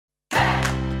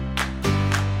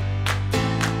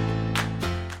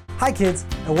Hi kids,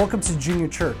 and welcome to Junior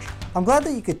Church. I'm glad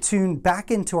that you could tune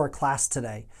back into our class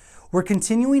today. We're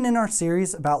continuing in our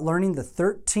series about learning the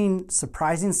 13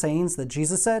 surprising sayings that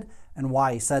Jesus said and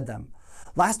why he said them.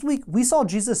 Last week, we saw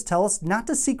Jesus tell us not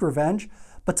to seek revenge,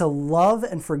 but to love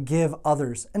and forgive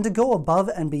others and to go above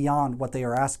and beyond what they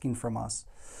are asking from us.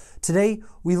 Today,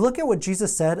 we look at what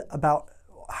Jesus said about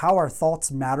how our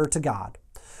thoughts matter to God.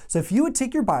 So if you would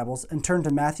take your Bibles and turn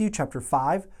to Matthew chapter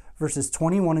 5, verses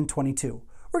 21 and 22.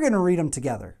 We're going to read them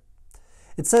together.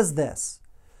 It says this,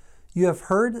 "You have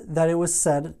heard that it was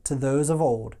said to those of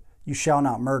old, 'You shall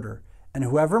not murder, and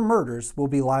whoever murders will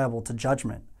be liable to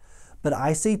judgment.' But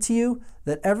I say to you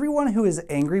that everyone who is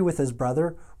angry with his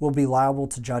brother will be liable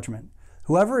to judgment.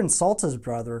 Whoever insults his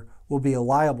brother will be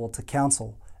liable to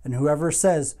counsel, and whoever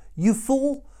says, 'You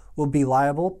fool,' will be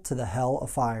liable to the hell of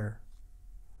fire."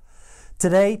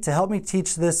 Today, to help me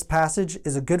teach this passage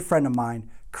is a good friend of mine,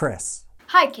 Chris.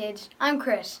 Hi kids, I'm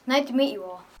Chris. Nice to meet you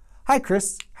all. Hi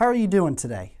Chris, how are you doing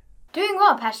today? Doing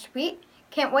well, Pastor Pete.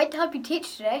 Can't wait to help you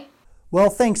teach today. Well,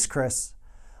 thanks Chris.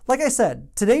 Like I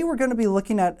said, today we're going to be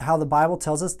looking at how the Bible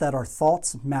tells us that our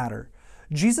thoughts matter.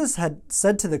 Jesus had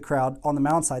said to the crowd on the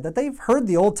mountainside that they've heard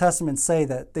the Old Testament say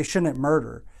that they shouldn't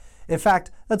murder. In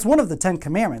fact, that's one of the 10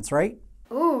 Commandments, right?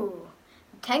 Ooh,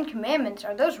 the 10 Commandments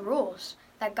are those rules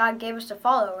that God gave us to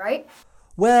follow, right?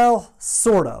 Well,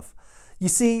 sort of. You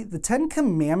see, the 10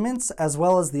 Commandments, as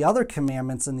well as the other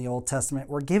commandments in the Old Testament,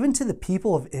 were given to the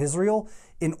people of Israel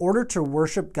in order to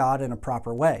worship God in a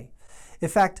proper way. In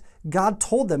fact, God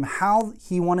told them how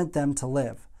he wanted them to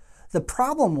live. The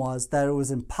problem was that it was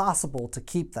impossible to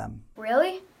keep them.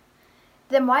 Really?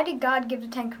 Then why did God give the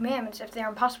 10 Commandments if they're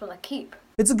impossible to keep?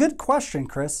 It's a good question,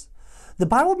 Chris. The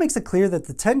Bible makes it clear that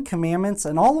the 10 Commandments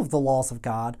and all of the laws of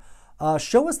God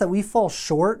show us that we fall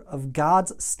short of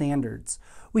God's standards.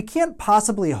 We can't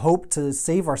possibly hope to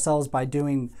save ourselves by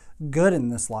doing good in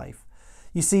this life.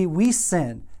 You see, we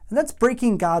sin, and that's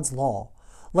breaking God's law.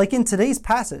 Like in today's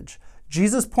passage,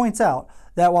 Jesus points out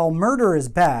that while murder is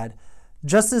bad,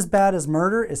 just as bad as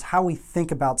murder is how we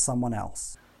think about someone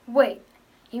else. Wait,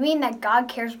 you mean that God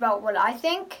cares about what I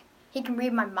think? He can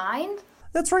read my mind?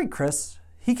 That's right, Chris.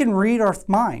 He can read our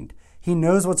mind. He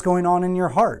knows what's going on in your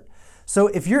heart. So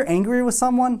if you're angry with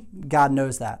someone, God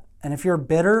knows that. And if you're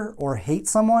bitter or hate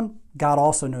someone, God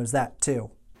also knows that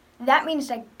too. That means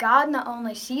that God not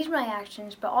only sees my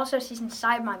actions, but also sees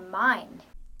inside my mind.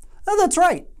 Oh, that's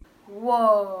right.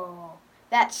 Whoa,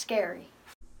 that's scary.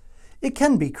 It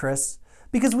can be, Chris,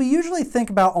 because we usually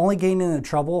think about only getting into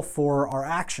trouble for our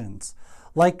actions,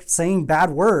 like saying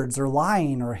bad words or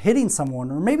lying or hitting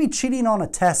someone or maybe cheating on a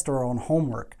test or on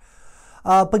homework.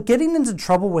 But getting into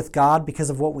trouble with God because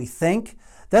of what we think,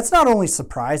 that's not only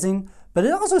surprising, but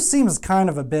it also seems kind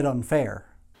of a bit unfair.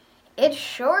 It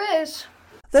sure is.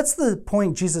 That's the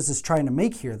point Jesus is trying to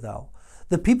make here, though.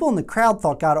 The people in the crowd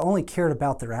thought God only cared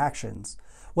about their actions.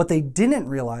 What they didn't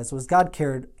realize was God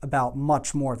cared about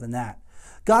much more than that.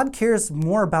 God cares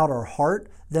more about our heart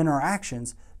than our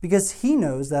actions because he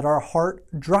knows that our heart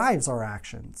drives our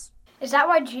actions. Is that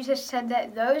why Jesus said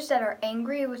that those that are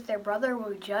angry with their brother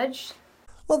will be judged?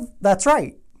 Well, that's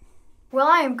right. Well,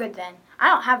 I am good then. I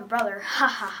don't have a brother. Ha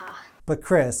ha ha. But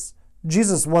Chris,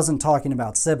 Jesus wasn't talking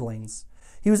about siblings.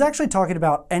 He was actually talking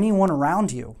about anyone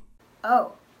around you.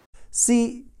 Oh.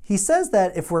 See, he says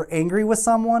that if we're angry with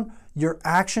someone, your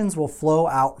actions will flow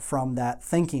out from that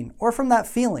thinking or from that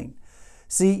feeling.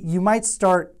 See, you might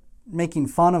start making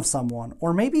fun of someone,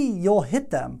 or maybe you'll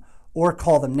hit them or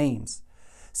call them names.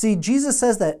 See, Jesus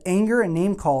says that anger and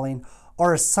name calling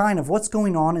are a sign of what's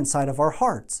going on inside of our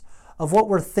hearts, of what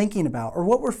we're thinking about or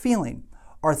what we're feeling.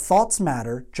 Our thoughts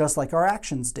matter just like our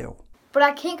actions do. But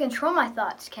I can't control my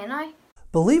thoughts, can I?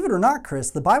 Believe it or not,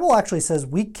 Chris, the Bible actually says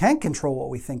we can control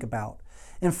what we think about.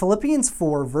 In Philippians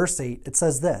 4, verse 8, it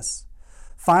says this,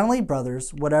 "Finally,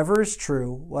 brothers, whatever is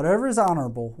true, whatever is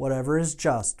honorable, whatever is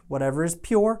just, whatever is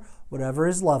pure, whatever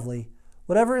is lovely,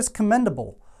 whatever is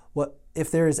commendable, if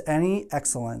there is any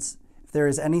excellence, if there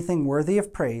is anything worthy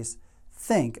of praise,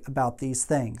 think about these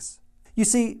things." You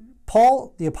see,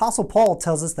 the Apostle Paul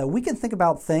tells us that we can think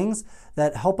about things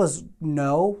that help us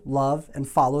know, love, and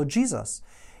follow Jesus.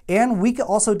 And we can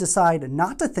also decide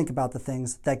not to think about the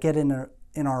things that get in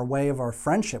our way of our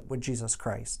friendship with Jesus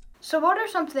Christ. So what are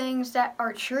some things that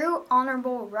are true,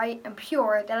 honorable, right, and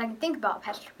pure that I can think about,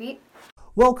 Pastor Pete?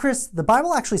 Well, Chris, the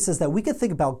Bible actually says that we can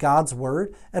think about God's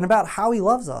word and about how he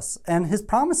loves us and his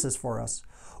promises for us.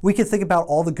 We can think about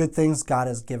all the good things God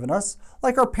has given us,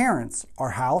 like our parents,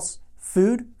 our house,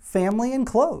 food, family, and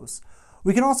clothes.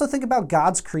 We can also think about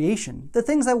God's creation, the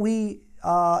things that we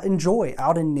enjoy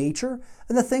out in nature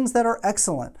and the things that are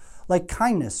excellent, like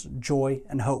kindness, joy,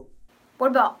 and hope.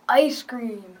 What about ice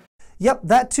cream? Yep,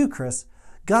 that too, Chris.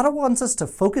 God wants us to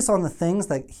focus on the things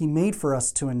that He made for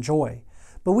us to enjoy.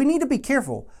 But we need to be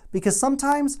careful because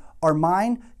sometimes our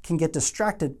mind can get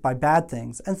distracted by bad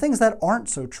things and things that aren't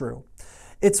so true.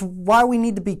 It's why we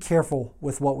need to be careful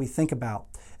with what we think about.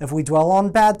 If we dwell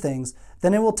on bad things,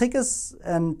 then it will take us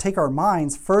and take our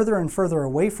minds further and further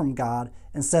away from God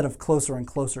instead of closer and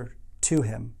closer to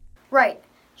Him. Right.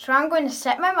 So I'm going to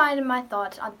set my mind and my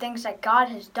thoughts on things that God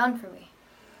has done for me.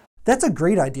 That's a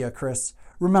great idea, Chris.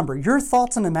 Remember, your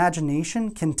thoughts and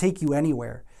imagination can take you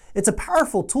anywhere. It's a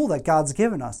powerful tool that God's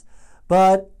given us.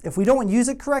 But if we don't use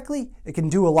it correctly, it can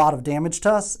do a lot of damage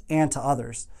to us and to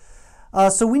others.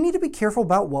 So we need to be careful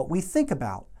about what we think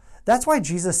about. That's why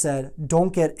Jesus said,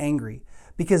 don't get angry,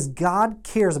 because God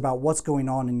cares about what's going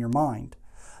on in your mind.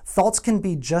 Thoughts can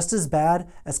be just as bad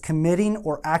as committing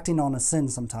or acting on a sin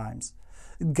sometimes.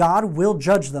 God will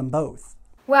judge them both.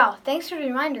 Wow, thanks for the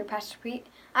reminder, Pastor Pete.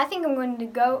 I think I'm going to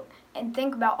go and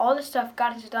think about all the stuff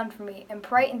God has done for me and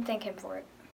pray and thank Him for it.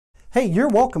 Hey, you're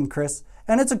welcome, Chris,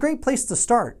 and it's a great place to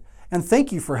start. And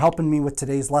thank you for helping me with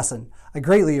today's lesson. I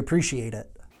greatly appreciate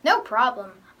it. No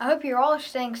problem. I hope you're all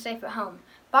staying safe at home.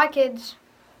 Bye, kids.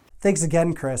 Thanks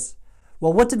again, Chris.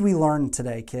 Well, what did we learn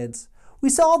today, kids? We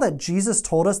saw that Jesus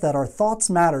told us that our thoughts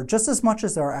matter just as much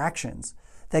as our actions,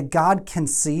 that God can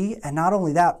see, and not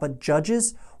only that, but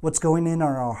judges what's going in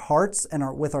our hearts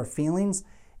and with our feelings,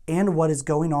 and what is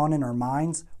going on in our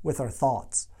minds with our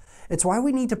thoughts. It's why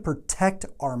we need to protect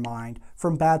our mind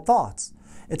from bad thoughts.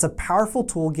 It's a powerful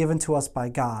tool given to us by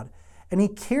God, and He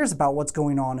cares about what's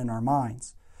going on in our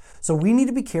minds. So we need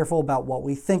to be careful about what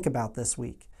we think about this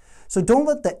week. So don't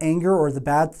let the anger or the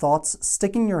bad thoughts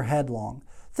stick in your head long.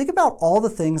 Think about all the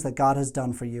things that God has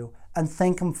done for you and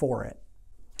thank Him for it.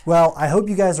 Well, I hope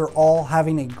you guys are all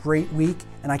having a great week,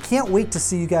 and I can't wait to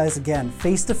see you guys again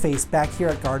face to face back here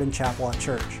at Garden Chapel at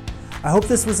church. I hope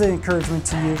this was an encouragement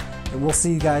to you, and we'll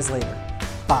see you guys later.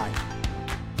 Bye.